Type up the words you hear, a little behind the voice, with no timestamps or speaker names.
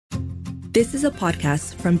This is a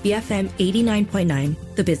podcast from BFM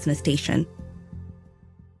 89.9, the business station.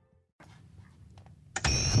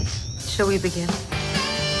 Shall we begin?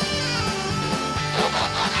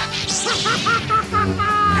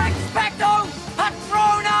 Expecto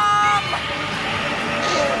Patronum!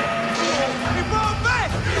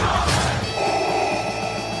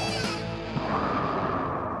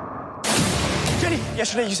 Jenny,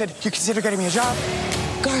 yesterday you said you consider getting me a job.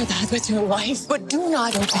 Guard that with your life, but do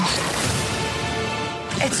not open it.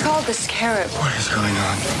 It's called the Scarab. What is going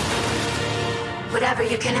on? Whatever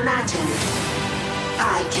you can imagine,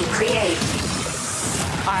 I can create.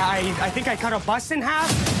 I think I cut a bus in half.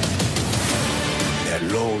 That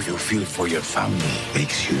love you feel for your family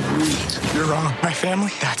makes you weak. You're wrong. My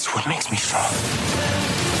family, that's what makes me strong.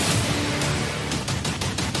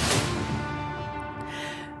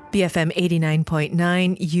 BFM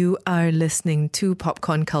 89.9, you are listening to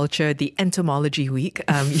Popcorn Culture, the Entomology Week.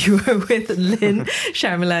 You are with Lynn,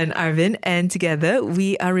 Sharmila and Arvin, and together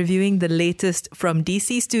we are reviewing the latest from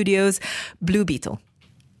DC Studios, Blue Beetle.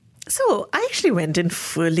 So I actually went in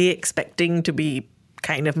fully expecting to be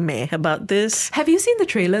kind of meh about this. Have you seen the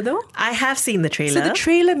trailer though? I have seen the trailer. So the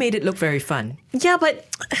trailer made it look very fun. Yeah, but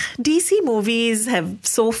DC movies have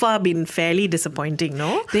so far been fairly disappointing,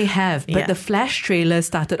 no? They have, but the Flash trailer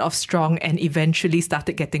started off strong and eventually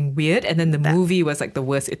started getting weird, and then the movie was like the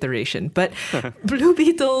worst iteration. But Blue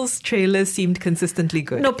Beetle's trailers seemed consistently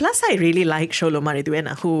good. No, plus I really like Xolo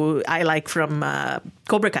Maridueña, who I like from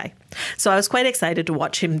Cobra Kai. So I was quite excited to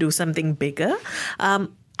watch him do something bigger.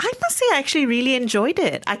 I must say I actually really enjoyed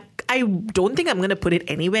it. I don't think I'm going to put it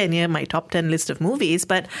anywhere near my top 10 list of movies,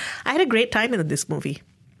 but I had a great time in this movie.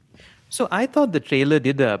 So I thought the trailer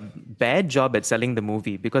did a bad job at selling the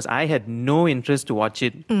movie because I had no interest to watch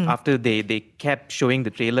it after they kept showing the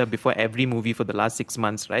trailer before every movie for the last 6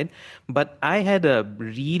 months, right? But I had a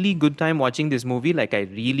really good time watching this movie. Like I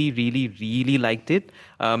really, really, really liked it.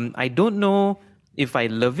 I don't know if I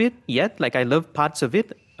love it yet. Like I love parts of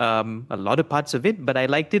it. A lot of parts of it, but I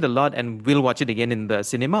liked it a lot and will watch it again in the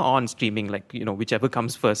cinema or on streaming, like, whichever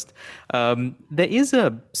comes first. There is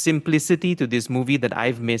a simplicity to this movie that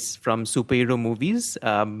I've missed from superhero movies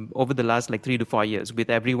over the last 3 to 4 years, with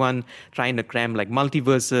everyone trying to cram like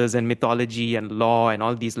multiverses and mythology and law and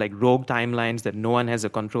all these like rogue timelines that no one has a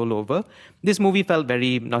control over. This movie felt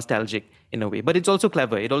very nostalgic in a way, but it's also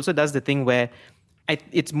clever. It also does the thing where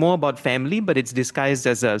it's more about family, but it's disguised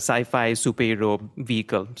as a sci-fi superhero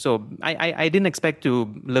vehicle. So I didn't expect to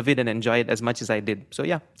love it and enjoy it as much as I did. So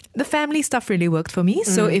yeah. The family stuff really worked for me.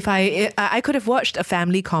 So if I could have watched a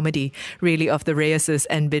family comedy really of the Reyeses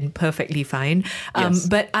and been perfectly fine. Yes.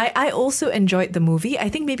 But I also enjoyed the movie. I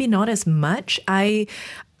think maybe not as much. I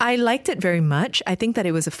liked it very much. I think that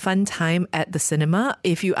it was a fun time at the cinema.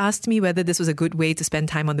 If you asked me whether this was a good way to spend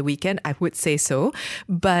time on the weekend, I would say so.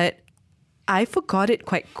 But I forgot it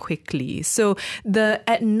quite quickly. So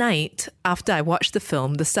at night, after I watched the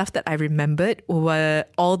film, the stuff that I remembered were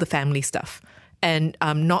all the family stuff and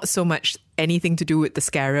not so much anything to do with the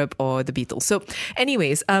Scarab or the Beetle. So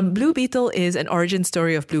anyways, Blue Beetle is an origin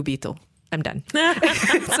story of Blue Beetle. I'm done.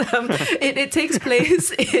 It takes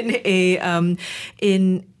place in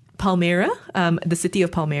Palmyra, the city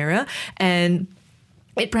of Palmyra, and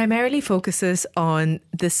it primarily focuses on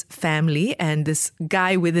this family and this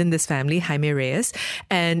guy within this family, Jaime Reyes,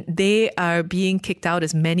 and they are being kicked out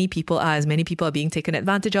as many people are being taken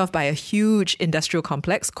advantage of by a huge industrial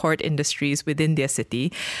complex, Cord Industries, within their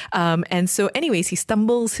city. And so anyways, he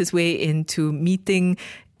stumbles his way into meeting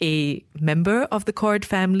a member of the Cord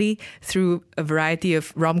family through a variety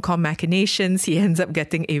of rom-com machinations. He ends up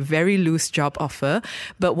getting a very loose job offer.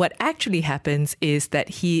 But what actually happens is that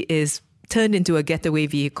he is turned into a getaway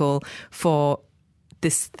vehicle for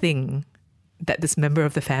this thing that this member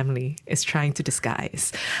of the family is trying to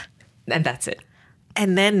disguise. And that's it.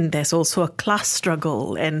 And then there's also a class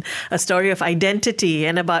struggle and a story of identity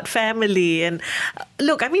and about family. And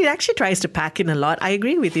look, it actually tries to pack in a lot. I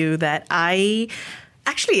agree with you that I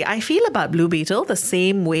feel about Blue Beetle the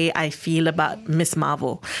same way I feel about Miss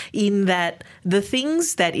Marvel, in that the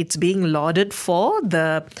things that it's being lauded for,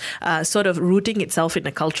 the sort of rooting itself in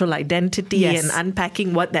a cultural identity and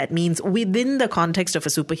unpacking what that means within the context of a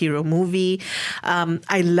superhero movie.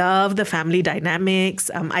 I love the family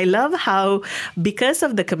dynamics. I love how, because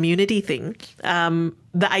of the community thing,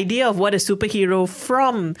 the idea of what a superhero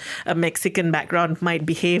from a Mexican background might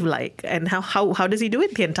behave like, and how does he do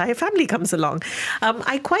it? The entire family comes along.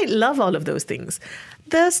 I quite love all of those things.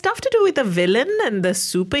 The stuff to do with the villain and the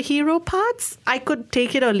superhero parts, I could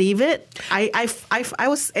take it or leave it. I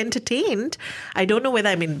was entertained. I don't know whether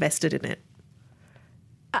I'm invested in it.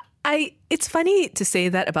 It's funny to say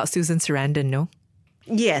that about Susan Sarandon, no?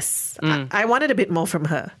 Yes. I wanted a bit more from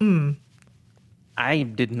her. I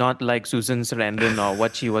did not like Susan Sarandon or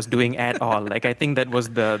what she was doing at all. Like, I think that was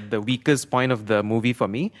the weakest point of the movie for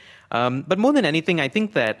me. But more than anything, I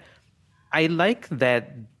think that I like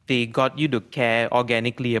that they got you to care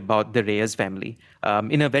organically about the Reyes family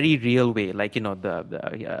in a very real way. Like,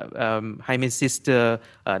 Jaime's sister,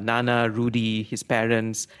 Nana, Rudy, his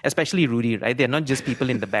parents, especially Rudy, right? They're not just people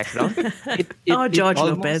in the background. George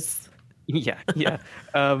Lopez. Yeah.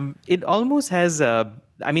 It almost has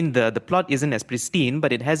the plot isn't as pristine,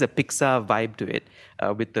 but it has a Pixar vibe to it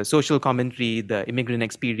with the social commentary, the immigrant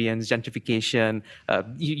experience, gentrification.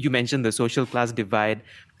 You mentioned the social class divide.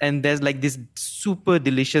 And there's like this super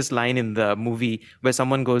delicious line in the movie where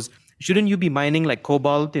someone goes, shouldn't you be mining like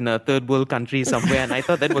cobalt in a third world country somewhere? And I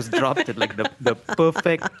thought that was dropped at like the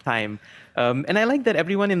perfect time. And I like that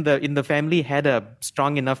everyone in the family had a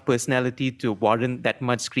strong enough personality to warrant that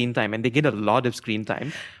much screen time, and they get a lot of screen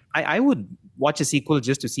time. I would watch a sequel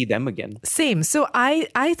just to see them again. Same. So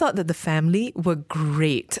I thought that the family were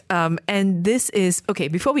great. And this is, okay,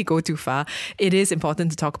 before we go too far, it is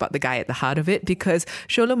important to talk about the guy at the heart of it, because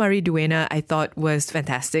Xolo Maridueña, I thought, was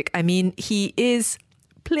fantastic. I mean, he is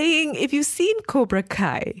playing, if you've seen Cobra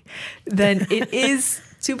Kai, then it is,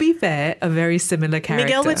 to be fair, a very similar character.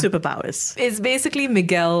 Miguel with superpowers. It's basically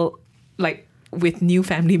Miguel, like, with new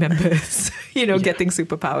family members, getting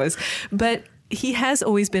superpowers. But he has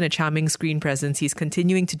always been a charming screen presence. He's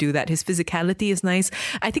continuing to do that. His physicality is nice.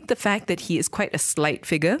 I think the fact that he is quite a slight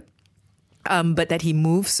figure, but that he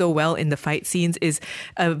moves so well in the fight scenes is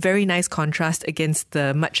a very nice contrast against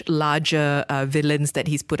the much larger villains that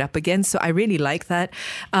he's put up against. So I really like that.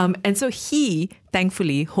 And so he,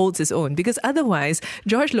 thankfully, holds his own, because otherwise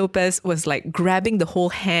George Lopez was like grabbing the whole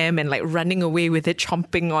ham and like running away with it,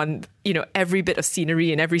 chomping on, every bit of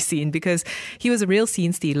scenery in every scene, because he was a real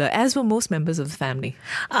scene stealer, as were most members of the family.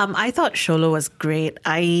 I thought Xolo was great.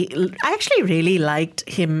 I actually really liked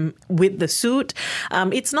him with the suit.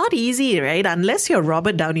 It's not easy, right? Unless you're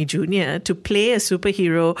Robert Downey Jr. to play a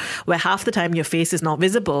superhero where half the time your face is not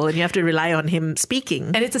visible and you have to rely on him speaking.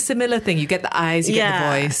 And it's a similar thing. You get the eyes, you get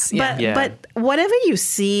the voice. But whatever you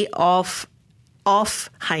see of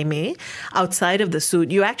Jaime outside of the suit,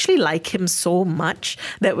 you actually like him so much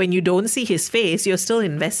that when you don't see his face, you're still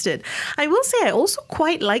invested. I will say I also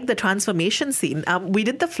quite like the transformation scene. We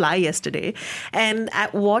did The Fly yesterday, and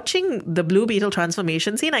at watching the Blue Beetle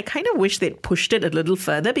transformation scene, I kind of wish they'd pushed it a little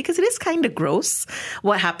further, because it is kind of gross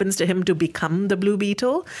what happens to him to become the Blue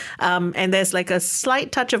Beetle. And there's like a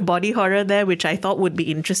slight touch of body horror there, which I thought would be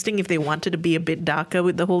interesting if they wanted to be a bit darker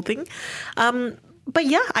with the whole thing. But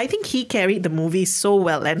yeah, I think he carried the movie so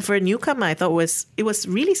well. And for a newcomer, I thought it was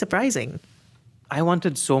really surprising. I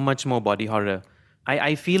wanted so much more body horror.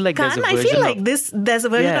 I feel like there's a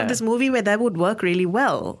version of this movie where that would work really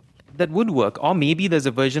well. That would work. Or maybe there's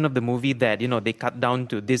a version of the movie that, they cut down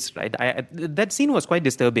to this, right? That scene was quite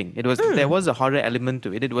disturbing. There was a horror element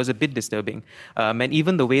to it. It was a bit disturbing. And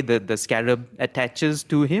even the way the Scarab attaches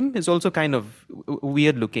to him is also kind of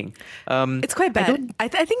weird looking. It's quite bad. I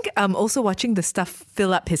think also watching the stuff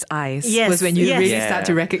fill up his eyes was when you start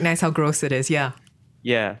to recognize how gross it is. Yeah.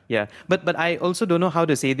 Yeah. But I also don't know how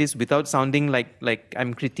to say this without sounding like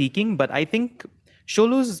I'm critiquing, but I think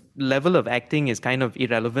Xolo's level of acting is kind of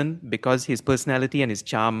irrelevant because his personality and his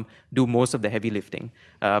charm do most of the heavy lifting.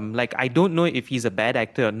 I don't know if he's a bad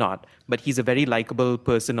actor or not, but he's a very likable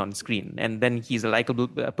person on screen. And then he's a likable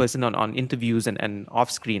person on interviews and off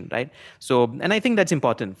screen, right? So, and I think that's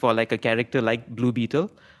important for like a character like Blue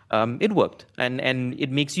Beetle. It worked. And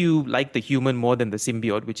it makes you like the human more than the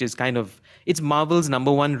symbiote, which is it's Marvel's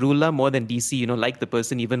number one ruler more than DC, like the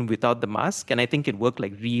person even without the mask. And I think it worked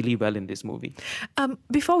like really well in this movie.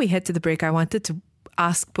 Before we head to the break, I wanted to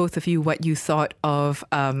ask both of you what you thought of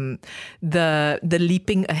the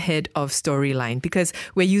leaping ahead of storyline, because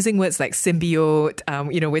we're using words like symbiote,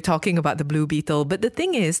 we're talking about the Blue Beetle, but the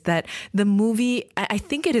thing is that the movie, I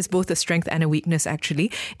think it is both a strength and a weakness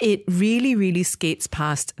actually. It really, really skates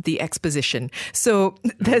past the exposition. So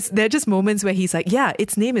there are just moments where he's like, yeah,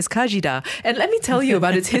 its name is Kajida, and let me tell you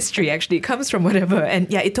about its history. Actually, it comes from whatever, and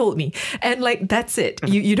yeah, it told me, and like that's it.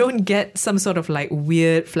 You don't get some sort of like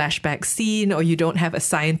weird flashback scene, or you don't have a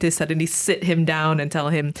scientist suddenly sit him down and tell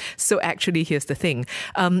him, so actually here's the thing.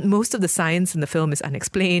 Most of the science in the film is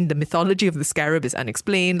unexplained. The mythology of the Scarab is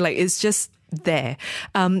unexplained. Like, it's just there.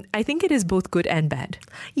 I think it is both good and bad.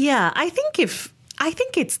 Yeah, I think I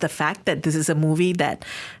think it's the fact that this is a movie that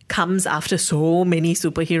comes after so many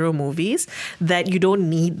superhero movies that you don't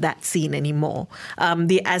need that scene anymore.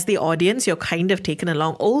 As the audience, you're kind of taken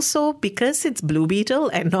along. Also, because it's Blue Beetle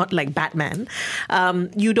and not like Batman,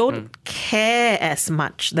 you don't care as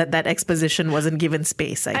much that exposition wasn't given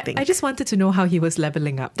space, I think. I just wanted to know how he was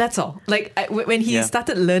leveling up. That's all. Like, when he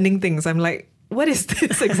started learning things, I'm like, what is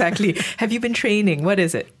this exactly? Have you been training? What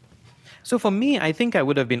is it? So for me, I think I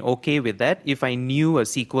would have been okay with that if I knew a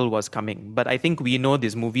sequel was coming. But I think we know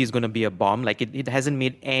this movie is going to be a bomb. Like, it hasn't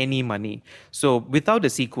made any money. So without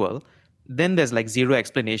a sequel, then there's like zero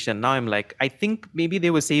explanation. Now I'm like, I think maybe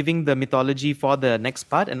they were saving the mythology for the next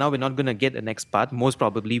part, and now we're not going to get a next part. Most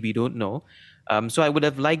probably, we don't know. So I would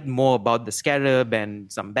have liked more about the Scarab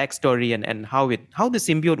and some backstory and how the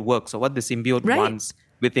symbiote works, or what the symbiote wants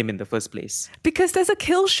with him in the first place. Because there's a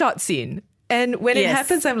kill shot scene. And when it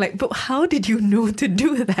happens, I'm like, but how did you know to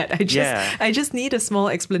do that? I just need a small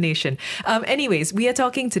explanation. Anyways, we are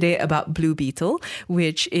talking today about Blue Beetle,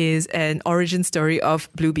 which is an origin story of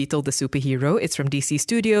Blue Beetle, the superhero. It's from DC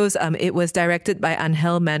Studios. It was directed by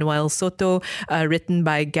Angel Manuel Soto, written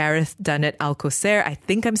by Gareth Dunnett Alcocer. I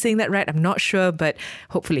think I'm saying that right. I'm not sure, but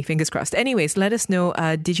hopefully, fingers crossed. Anyways, let us know,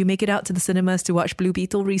 did you make it out to the cinemas to watch Blue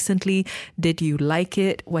Beetle recently? Did you like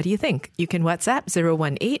it? What do you think? You can WhatsApp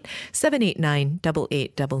 018-789-8899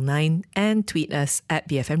 and tweet us at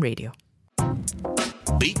BFM Radio.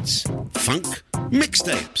 Beats, funk,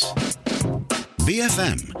 mixtapes.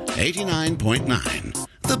 BFM 89.9,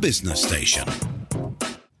 the business station.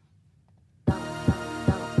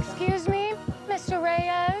 Excuse me, Mr.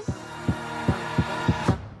 Reyes?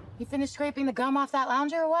 You finished scraping the gum off that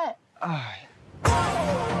lounger or what?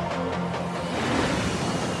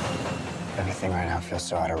 Everything right now feels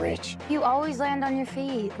so out of reach. You always land on your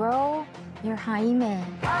feet, bro. You're Jaime. They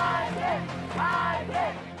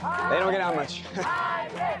don't get out much. I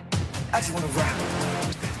just want to rap.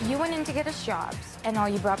 You went in to get us jobs, and all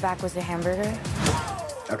you brought back was a hamburger?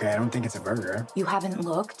 Okay, I don't think it's a burger. You haven't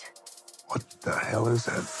looked? What the hell is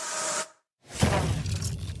that?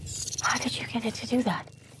 How did you get it to do that?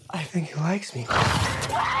 I think he likes me. It's on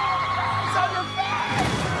your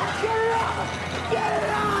face! Get it out! Get it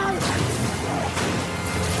out!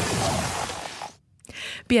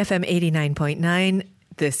 BFM 89.9.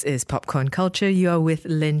 This is Popcorn Culture. You are with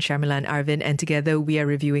Lynn, Sharmila and Arvin, and together we are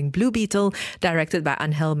reviewing Blue Beetle, directed by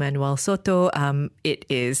Angel Manuel Soto. It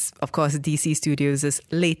is, of course, DC Studios'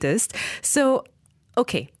 latest. So,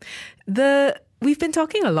 okay. We've been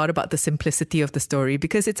talking a lot about the simplicity of the story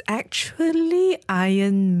because it's actually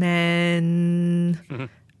Iron Man...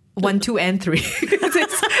 1, 2, and 3.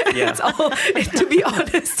 It's all, to be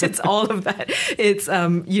honest, it's all of that. It's,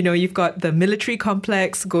 you've got the military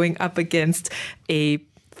complex going up against a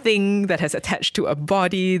thing that has attached to a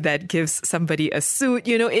body that gives somebody a suit.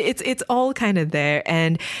 It's all kind of there.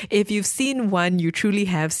 And if you've seen one, you truly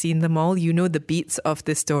have seen them all. You know the beats of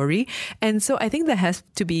the story. And so I think there has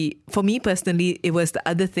to be, for me personally, it was the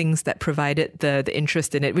other things that provided the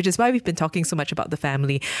interest in it, which is why we've been talking so much about the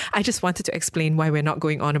family. I just wanted to explain why we're not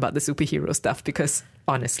going on about the superhero stuff because,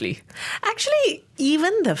 honestly. Actually,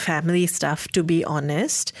 even the family stuff, to be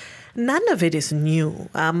honest, none of it is new.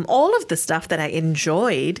 All of the stuff that I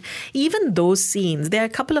enjoyed, even those scenes, there are a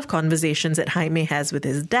couple of conversations that Jaime has with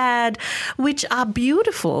his dad, which are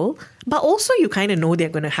beautiful, but also you kind of know they're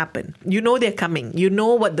going to happen. You know they're coming. You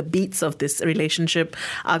know what the beats of this relationship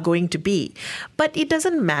are going to be. But it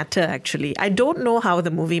doesn't matter, actually. I don't know how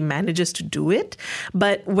the movie manages to do it,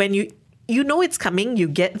 but when you know it's coming, you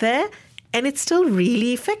get there, and it's still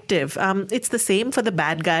really effective. It's the same for the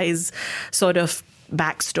bad guys sort of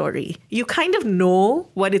backstory. You kind of know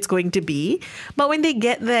what it's going to be, but when they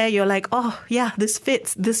get there, you're like, oh, yeah, this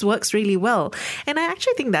fits. This works really well. And I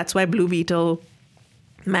actually think that's why Blue Beetle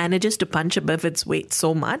manages to punch above its weight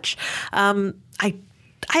so much.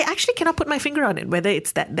 I actually cannot put my finger on it, whether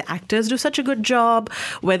it's that the actors do such a good job,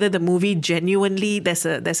 whether the movie genuinely, there's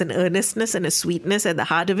an earnestness and a sweetness at the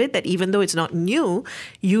heart of it that even though it's not new,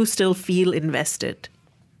 you still feel invested.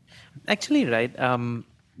 Actually, right.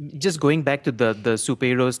 Just going back to the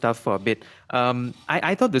superhero stuff for a bit,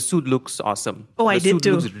 I thought the suit looks awesome. Oh, I did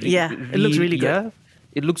too. It looks really good. Yeah,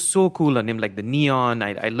 it looks so cool on him, like the neon.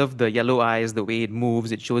 I love the yellow eyes, the way it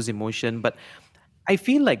moves, it shows emotion. But I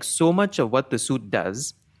feel like so much of what the suit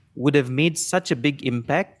does would have made such a big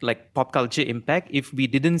impact, like pop culture impact, if we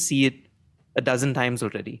didn't see it a dozen times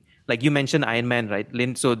already. Like you mentioned Iron Man, right,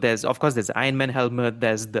 Lynn? So there's the Iron Man helmet,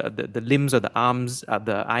 there's the limbs or the arms,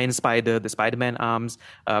 the Iron Spider, the Spider-Man arms.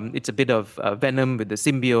 It's a bit of Venom with the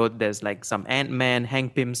symbiote. There's like some Ant-Man,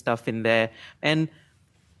 Hank Pym stuff in there. And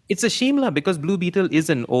it's a shame because Blue Beetle is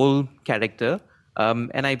an old character.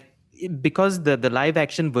 Because the live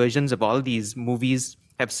action versions of all these movies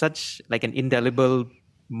have such like an indelible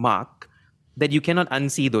mark that you cannot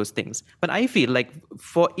unsee those things. But I feel like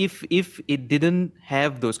if it didn't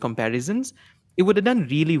have those comparisons, it would have done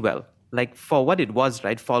really well. Like for what it was,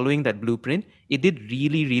 right? Following that blueprint, it did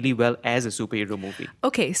really, really well as a superhero movie.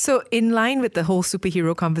 Okay, so in line with the whole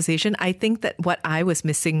superhero conversation, I think that what I was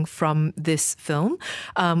missing from this film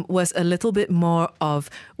was a little bit more of,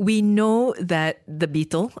 we know that the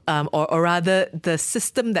Beetle, or rather the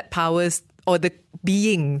system that powers, or the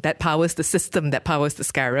being that powers the system that powers the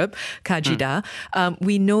Scarab, Kajida,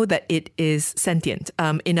 we know that it is sentient.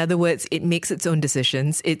 In other words, it makes its own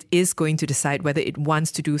decisions. It is going to decide whether it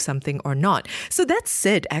wants to do something or not. So that's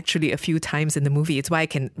said actually a few times in the movie. It's why I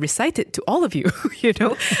can recite it to all of you, you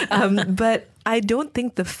know. But I don't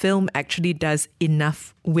think the film actually does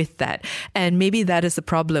enough with that. And maybe that is the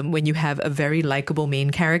problem when you have a very likable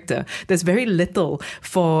main character. There's very little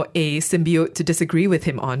for a symbiote to disagree with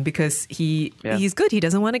him on, because he's good. He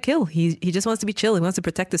doesn't want to kill. He just wants to be chill. He wants to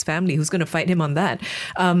protect his family. Who's going to fight him on that?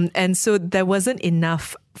 And so there wasn't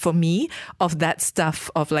enough for me of that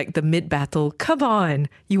stuff of like the mid-battle. Come on,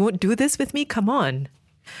 you won't do this with me? Come on.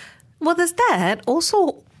 Well, there's that.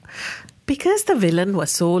 Also, because the villain was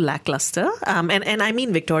so lackluster, and I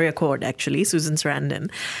mean Victoria Cord, actually, Susan Sarandon,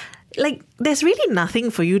 like, there's really nothing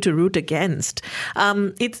for you to root against.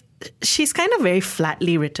 She's kind of very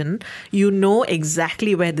flatly written. You know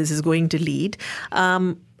exactly where this is going to lead.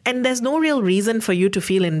 And there's no real reason for you to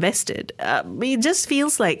feel invested. It just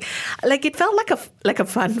feels like it felt like a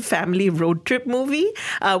fun family road trip movie,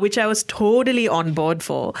 which I was totally on board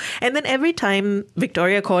for. And then every time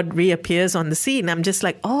Victoria Cord reappears on the scene, I'm just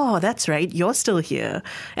like, oh, that's right, you're still here.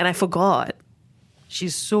 And I forgot.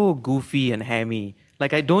 She's so goofy and hammy.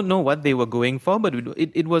 Like, I don't know what they were going for, but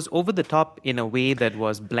it was over the top in a way that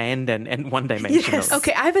was bland and one-dimensional. Yes.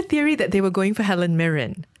 Okay, I have a theory that they were going for Helen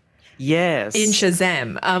Mirren. Yes. In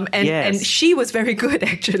Shazam. And she was very good,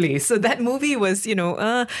 actually. So that movie was,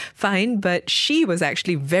 fine, but she was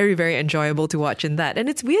actually very, very enjoyable to watch in that. And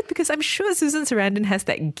it's weird because I'm sure Susan Sarandon has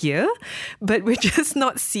that gear, but we're just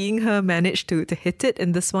not seeing her manage to hit it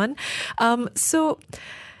in this one. So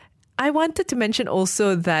I wanted to mention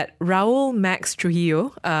also that Raul Max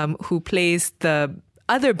Trujillo, who plays the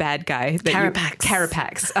other bad guy,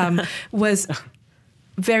 Carapax, was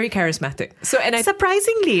very charismatic. So, and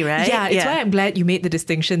surprisingly, right? Yeah, it's why I'm glad you made the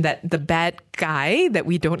distinction that the bad guy that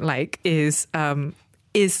we don't like is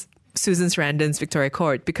Susan Sarandon's Victoria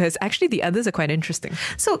Cord, because actually the others are quite interesting.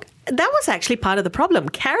 So that was actually part of the problem.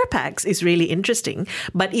 Carapax is really interesting,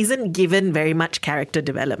 but isn't given very much character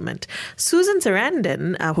development. Susan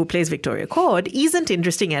Sarandon, who plays Victoria Cord, isn't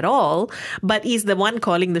interesting at all, but is the one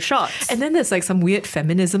calling the shots. And then there's like some weird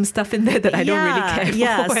feminism stuff in there that I don't really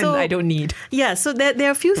care for and I don't need. Yeah, so there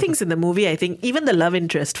are a few things in the movie, I think. Even the love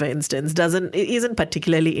interest, for instance, isn't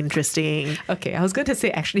particularly interesting. Okay, I was going to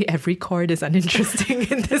say actually every Cord is uninteresting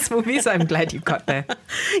in this movie. So I'm glad you got there.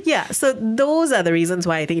 Yeah, so those are the reasons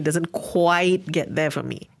why I think it doesn't quite get there for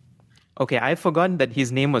me. Okay, I forgot that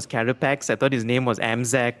his name was Carapax. I thought his name was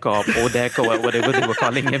Amzak or Odak or whatever they were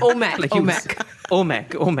calling him. Omac, like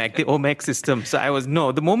Omac. The Omac system. So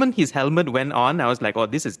the moment his helmet went on, I was like, oh,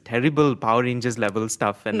 this is terrible Power Rangers level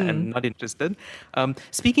stuff, and I'm not interested.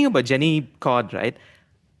 Speaking about Jenny Cord, right?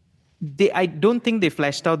 I don't think they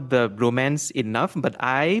fleshed out the romance enough, but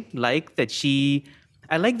I like that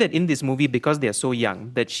in this movie, because they're so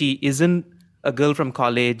young, that she isn't a girl from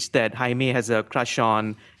college that Jaime has a crush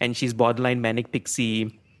on, and she's borderline manic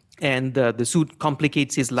pixie, and the suit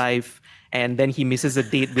complicates his life, and then he misses a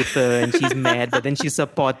date with her, and she's mad, but then she's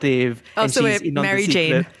supportive. Oh, and so she's Mary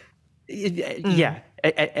Jane. Yeah,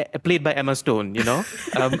 played by Emma Stone,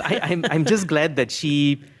 I'm just glad that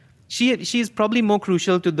she's probably more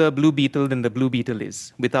crucial to the Blue Beetle than the Blue Beetle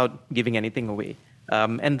is, without giving anything away.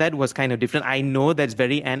 And that was kind of different. I know that's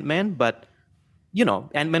very Ant-Man, but,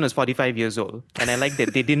 Ant-Man was 45 years old. And I like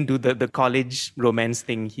that they didn't do the college romance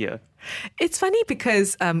thing here. It's funny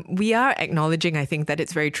because we are acknowledging, I think, that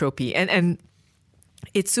it's very tropey. And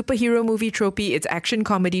it's superhero movie tropey, it's action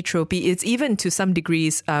comedy tropey, it's even to some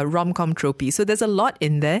degrees rom-com tropey. So there's a lot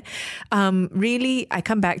in there. Really, I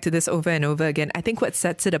come back to this over and over again. I think what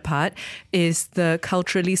sets it apart is the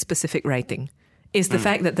culturally specific writing. Is the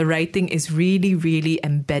fact that the writing is really, really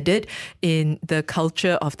embedded in the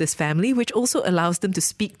culture of this family, which also allows them to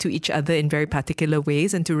speak to each other in very particular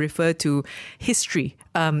ways and to refer to history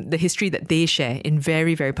the history that they share in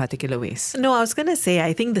very, very particular ways. No, I was going to say,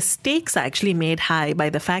 I think the stakes are actually made high by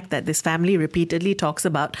the fact that this family repeatedly talks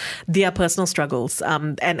about their personal struggles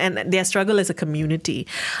and their struggle as a community.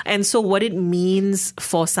 And so what it means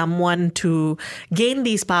for someone to gain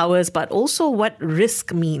these powers, but also what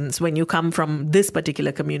risk means when you come from this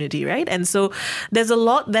particular community, right? And so there's a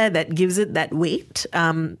lot there that gives it that weight,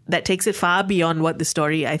 that takes it far beyond what the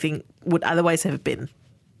story, I think, would otherwise have been.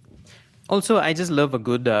 Also, I just love a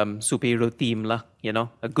good superhero theme, a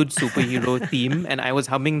good superhero theme. And I was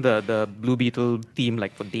humming the Blue Beetle theme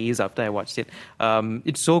like for days after I watched it.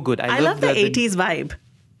 It's so good. I love the 80s vibe.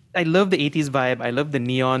 I love the 80s vibe. I love the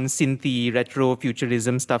neon, synthy, retro,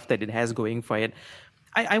 futurism stuff that it has going for it.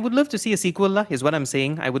 I would love to see a sequel, is what I'm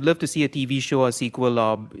saying. I would love to see a TV show or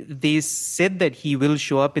sequel. They said that he will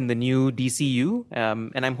show up in the new DCU,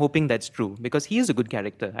 and I'm hoping that's true because he is a good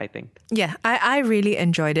character, I think. Yeah, I really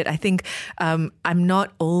enjoyed it. I think I'm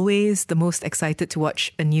not always the most excited to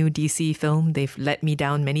watch a new DC film. They've let me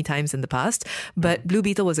down many times in the past, but Blue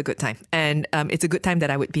Beetle was a good time. And it's a good time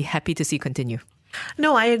that I would be happy to see continue.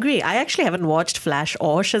 No, I agree. I actually haven't watched Flash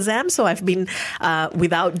or Shazam, so I've been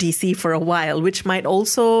without DC for a while, which might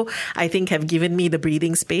also, I think, have given me the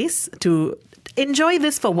breathing space to enjoy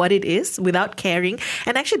this for what it is without caring.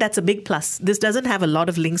 And actually, that's a big plus. This doesn't have a lot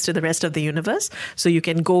of links to the rest of the universe, so you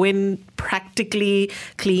can go in practically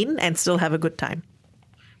clean and still have a good time.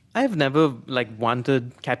 I've never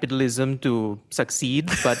wanted capitalism to succeed,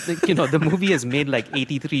 but the movie has made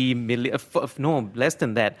 83 million, no, less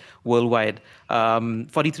than that worldwide,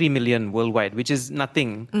 43 million worldwide, which is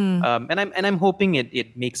nothing. And I'm hoping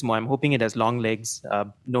it makes more. I'm hoping it has long legs.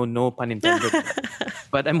 No pun intended.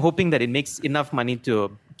 But I'm hoping that it makes enough money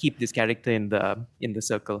to keep this character in the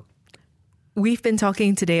circle. We've been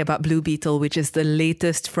talking today about Blue Beetle, which is the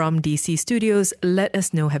latest from DC Studios. Let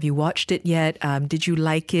us know, have you watched it yet? Did you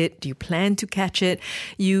like it? Do you plan to catch it?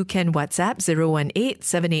 You can WhatsApp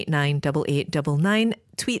 018-789-8899,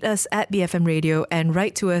 tweet us at BFM Radio, and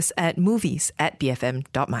write to us at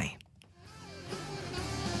movies@bfm.my.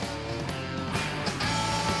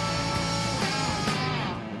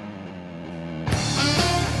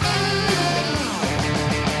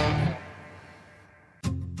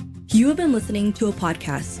 You have been listening to a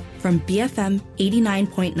podcast from BFM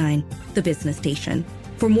 89.9, the business station.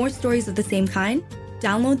 For more stories of the same kind,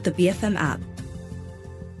 download the BFM app.